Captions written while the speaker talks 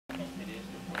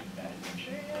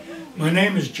My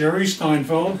name is Jerry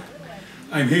Steinfeld.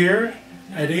 I'm here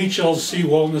at HLC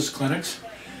Wellness Clinics.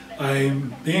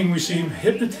 I'm being received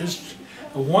hypnotist,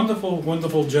 a wonderful,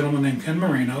 wonderful gentleman named Ken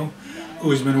Marino,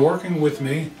 who has been working with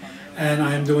me, and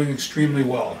I am doing extremely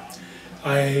well.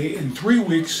 In 3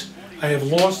 weeks, I have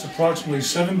lost approximately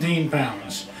 17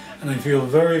 pounds, and I feel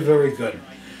very, very good.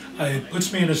 It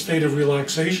puts me in a state of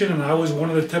relaxation, and I was one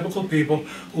of the typical people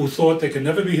who thought they could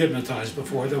never be hypnotized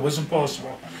before. That wasn't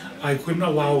possible. I couldn't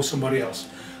allow somebody else.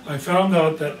 I found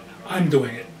out that I'm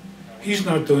doing it. He's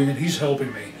not doing it, he's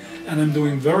helping me. And I'm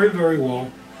doing very, very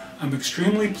well. I'm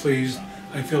extremely pleased.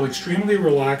 I feel extremely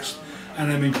relaxed,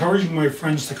 and I'm encouraging my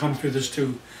friends to come through this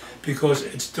too, because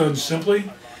it's done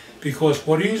simply because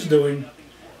what he's doing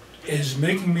is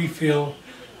making me feel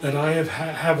that I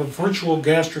have a virtual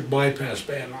gastric bypass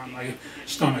band on my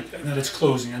stomach, and that it's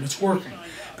closing, and it's working.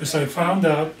 Because I found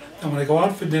out that when I go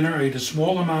out for dinner, I eat a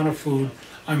small amount of food,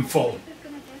 I'm full.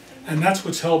 And that's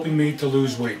what's helping me to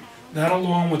lose weight. That,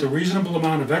 along with a reasonable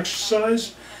amount of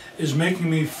exercise, is making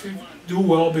me do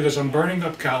well because I'm burning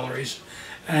up calories,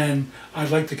 and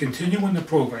I'd like to continue in the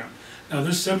program. Now,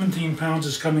 this 17 pounds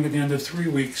is coming at the end of 3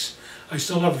 weeks. I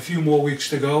still have a few more weeks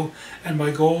to go, and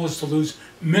my goal is to lose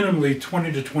minimally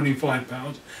 20 to 25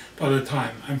 pounds by the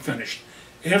time I'm finished.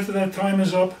 After that time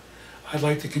is up, I'd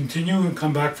like to continue and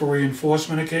come back for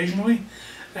reinforcement occasionally,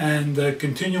 and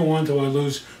continue on until I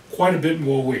lose quite a bit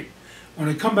more weight. When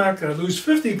I come back and I lose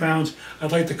 50 pounds,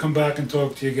 I'd like to come back and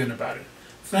talk to you again about it.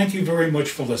 Thank you very much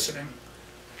for listening.